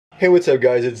Hey, what's up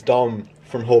guys, it's Dom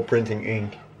from WHOLESPRINTING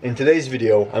Inc. In today's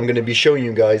video, I'm going to be showing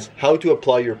you guys how to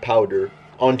apply your powder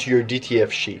onto your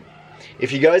DTF sheet.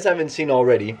 If you guys haven't seen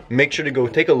already, make sure to go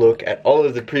take a look at all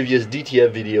of the previous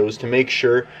DTF videos to make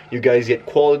sure you guys get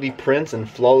quality prints and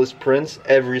flawless prints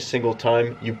every single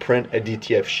time you print a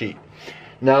DTF sheet.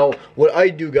 Now, what I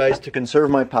do guys to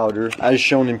conserve my powder, as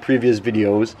shown in previous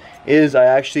videos, is I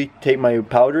actually take my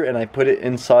powder and I put it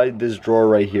inside this drawer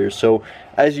right here. So,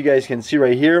 as you guys can see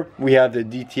right here, we have the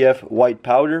DTF white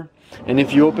powder. And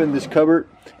if you open this cupboard,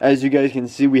 as you guys can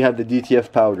see, we have the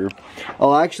DTF powder.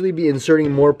 I'll actually be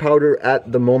inserting more powder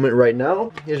at the moment right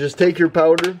now. You just take your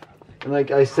powder, and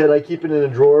like I said, I keep it in a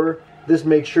drawer. This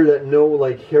makes sure that no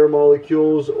like hair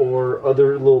molecules or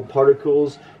other little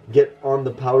particles get on the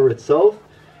powder itself.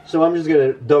 So I'm just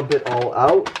gonna dump it all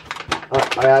out.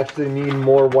 I actually need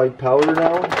more white powder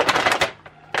now.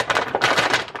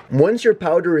 Once your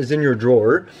powder is in your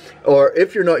drawer, or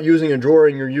if you're not using a drawer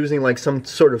and you're using like some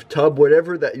sort of tub,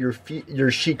 whatever that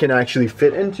your sheet can actually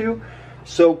fit into.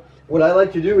 So what I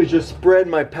like to do is just spread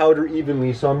my powder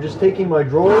evenly. So I'm just taking my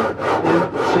drawer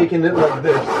and shaking it like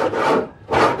this.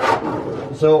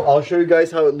 So I'll show you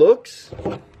guys how it looks.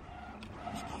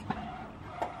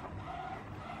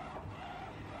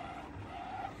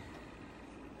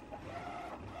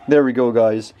 There we go,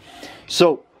 guys.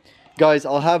 So guys,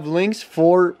 I'll have links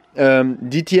for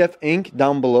DTF ink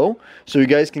down below, so you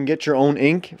guys can get your own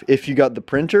ink if you got the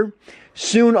printer.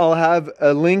 Soon I'll have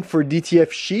a link for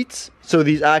DTF sheets, so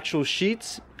these actual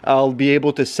sheets, I'll be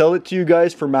able to sell it to you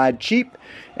guys for mad cheap.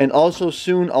 And also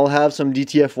soon I'll have some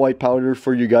DTF white powder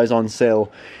for you guys on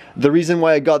sale. The reason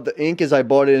why I got the ink is I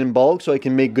bought it in bulk so I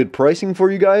can make good pricing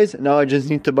for you guys. Now I just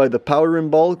need to buy the powder in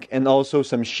bulk and also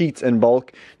some sheets in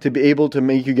bulk to be able to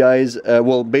make you guys,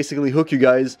 well, basically hook you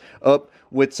guys up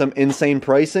with some insane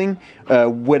pricing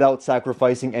without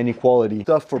sacrificing any quality.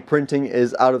 Stuff for printing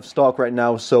is out of stock right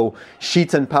now, so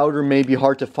sheets and powder may be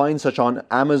hard to find, such on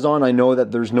Amazon. I know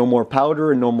that there's no more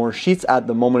powder and no more sheets at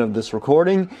the moment of this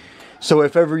recording. So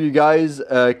if ever you guys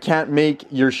can't make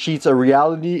your sheets a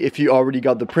reality, if you already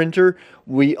got the printer,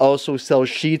 we also sell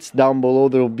sheets. Down below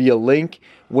there will be a link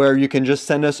where you can just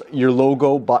send us your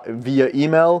logo via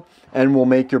email and we'll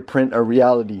make your print a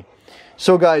reality.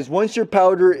 So guys, once your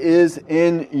powder is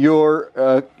in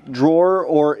your drawer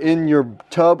or in your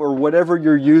tub or whatever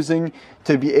you're using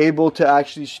to be able to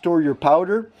actually store your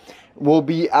powder, we'll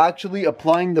be actually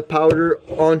applying the powder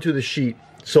onto the sheet.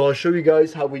 So I'll show you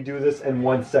guys how we do this in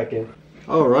 1 second.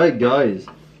 Alright guys,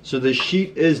 so the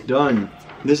sheet is done.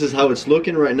 This is how it's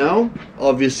looking right now.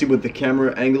 Obviously with the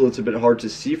camera angle it's a bit hard to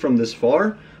see from this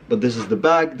far, but this is the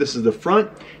back, this is the front.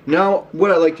 Now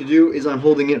what I like to do is I'm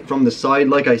holding it from the side.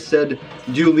 Like I said,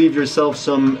 do leave yourself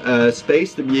some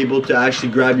space to be able to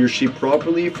actually grab your sheet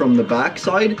properly from the back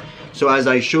side. So as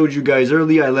I showed you guys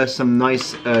earlier, I left some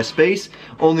nice space.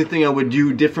 Only thing I would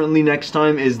do differently next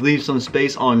time is leave some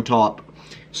space on top.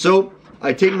 So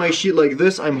I take my sheet like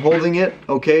this, I'm holding it,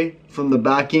 okay, from the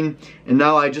backing, and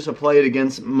now I just apply it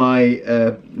against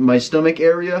my my stomach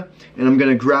area, and I'm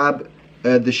gonna grab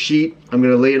the sheet, I'm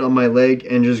gonna lay it on my leg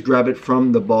and just grab it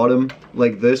from the bottom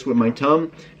like this with my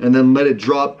thumb, and then let it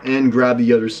drop and grab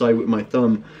the other side with my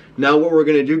thumb. Now what we're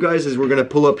gonna do guys is we're gonna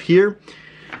pull up here.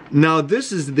 Now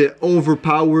this is the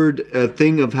overpowered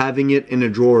thing of having it in a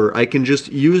drawer. I can just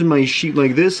use my sheet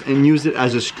like this and use it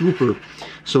as a scooper.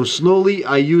 So slowly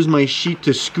I use my sheet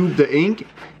to scoop the ink,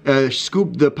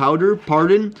 scoop the powder,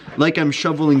 pardon, like I'm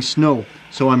shoveling snow.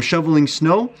 So I'm shoveling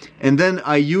snow, and then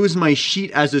I use my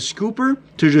sheet as a scooper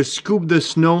to just scoop the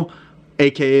snow,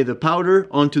 aka the powder,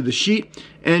 onto the sheet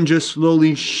and just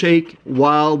slowly shake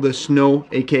while the snow,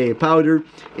 aka powder,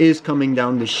 is coming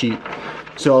down the sheet.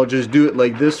 So I'll just do it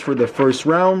like this for the first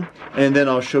round, and then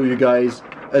I'll show you guys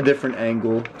a different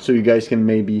angle so you guys can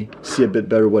maybe see a bit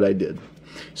better what I did.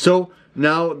 So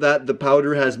now that the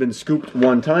powder has been scooped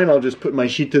one time, I'll just put my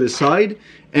sheet to the side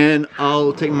and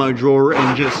I'll take my drawer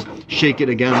and just shake it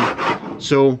again.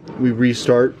 So we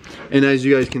restart, and as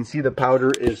you guys can see, the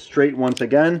powder is straight once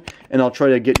again, and I'll try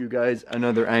to get you guys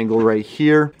another angle right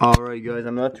here. Alright guys,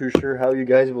 I'm not too sure how you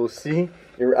guys will see.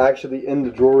 You're actually in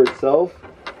the drawer itself.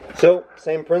 So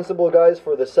same principle guys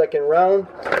for the second round.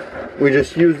 We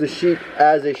just use the sheet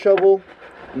as a shovel.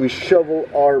 We shovel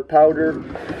our powder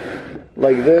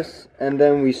like this, and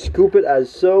then we scoop it as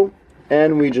so,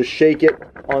 and we just shake it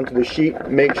onto the sheet.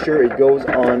 Make sure it goes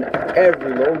on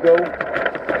every logo.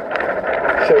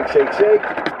 Shake, shake, shake,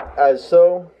 as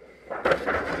so.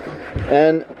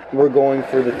 And we're going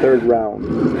for the third round.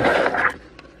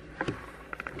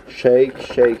 Shake,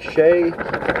 shake, shake.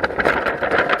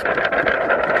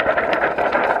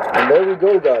 And there we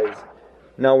go guys.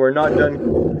 Now we're not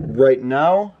done right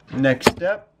now. Next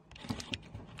step.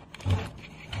 I'm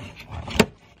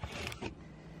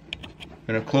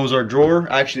gonna close our drawer,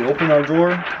 actually open our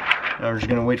drawer. Now we're just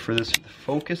gonna wait for this to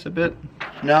focus a bit.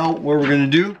 Now what we're gonna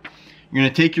do, you're gonna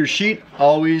take your sheet,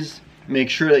 always make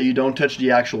sure that you don't touch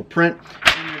the actual print,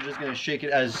 and you're just gonna shake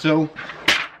it as so.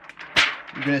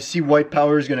 You're gonna see white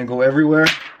powder is gonna go everywhere.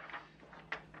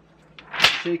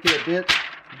 Shake it a bit.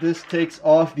 This takes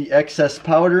off the excess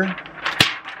powder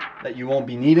that you won't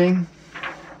be needing.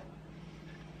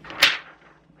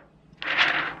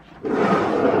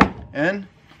 And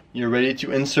you're ready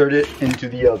to insert it into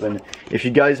the oven. If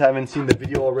you guys haven't seen the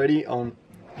video already on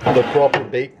the proper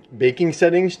baking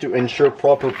settings to ensure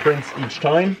proper prints each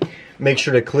time, make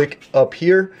sure to click up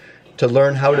here to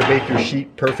learn how to bake your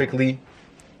sheet perfectly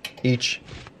each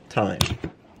time.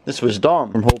 This was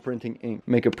Dom from WHOLESPRINTING Inc.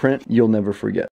 Make a print you'll never forget.